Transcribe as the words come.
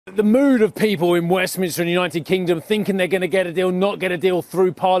The mood of people in Westminster and the United Kingdom thinking they're going to get a deal, not get a deal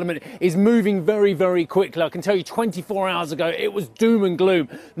through Parliament is moving very, very quickly. I can tell you 24 hours ago, it was doom and gloom.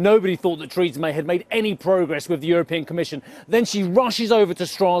 Nobody thought that Theresa May had made any progress with the European Commission. Then she rushes over to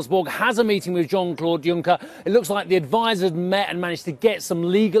Strasbourg, has a meeting with Jean-Claude Juncker. It looks like the advisors met and managed to get some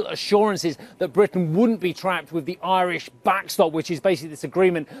legal assurances that Britain wouldn't be trapped with the Irish backstop, which is basically this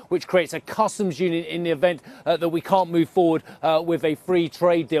agreement which creates a customs union in the event that we can't move forward with a free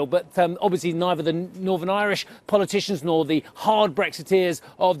trade deal. But obviously neither the Northern Irish politicians nor the hard Brexiteers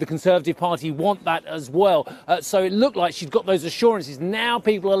of the Conservative Party want that as well. So it looked like she'd got those assurances. Now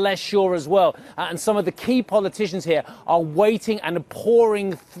people are less sure as well. And some of the key politicians here are waiting and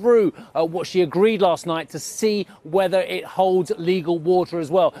pouring through what she agreed last night to see whether it holds legal water as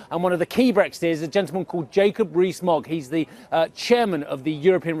well. And one of the key Brexiteers is a gentleman called Jacob Rees-Mogg. He's the chairman of the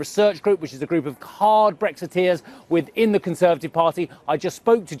European Research Group, which is a group of hard Brexiteers within the Conservative Party. I just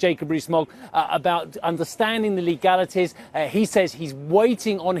spoke to Jacob Rees-Mogg about understanding the legalities. He says he's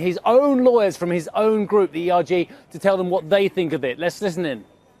waiting on his own lawyers from his own group, the ERG, to tell them what they think of it. Let's listen in.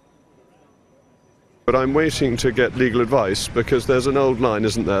 But I'm waiting to get legal advice because there's an old line,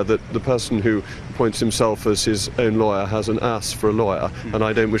 isn't there, that the person who appoints himself as his own lawyer has an ass for a lawyer, and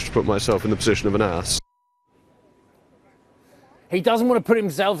I don't wish to put myself in the position of an ass. He doesn't want to put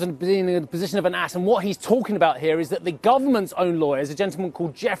himself in the position of an ass. And what he's talking about here is that the government's own lawyers, a gentleman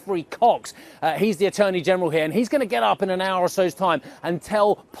called Geoffrey Cox, he's the Attorney General here, and he's going to get up in an hour or so's time and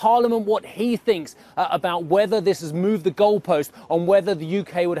tell Parliament what he thinks about whether this has moved the goalpost on whether the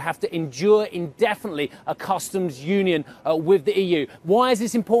UK would have to endure indefinitely a customs union with the EU. Why is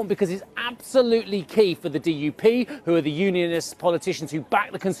this important? Because it's absolutely key for the DUP, who are the unionist politicians who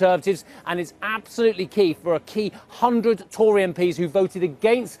back the Conservatives, and it's absolutely key for a key 100 Tory MPs who voted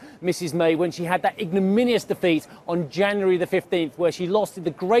against Mrs May when she had that ignominious defeat on January the 15th, where she lost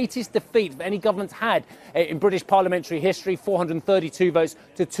the greatest defeat that any government's had in British parliamentary history, 432 votes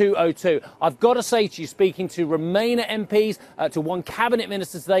to 202. I've got to say to you, speaking to Remainer MPs, to one cabinet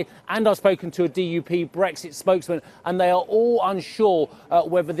minister today, and I've spoken to a DUP Brexit spokesman, and they are all unsure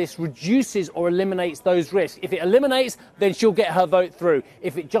whether this reduces or eliminates those risks. If it eliminates, then she'll get her vote through.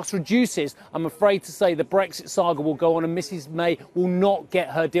 If it just reduces, I'm afraid to say the Brexit saga will go on, and Mrs May will not get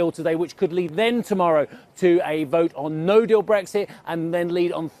her deal today, which could lead then tomorrow to a vote on no-deal Brexit, and then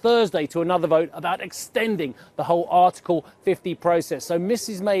lead on Thursday to another vote about extending the whole Article 50 process. So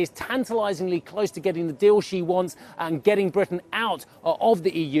Mrs May is tantalisingly close to getting the deal she wants and getting Britain out of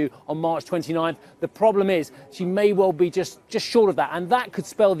the EU on March 29th. The problem is she may well be just short of that, and that could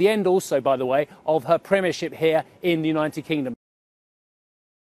spell the end also, by the way, of her premiership here in the United Kingdom.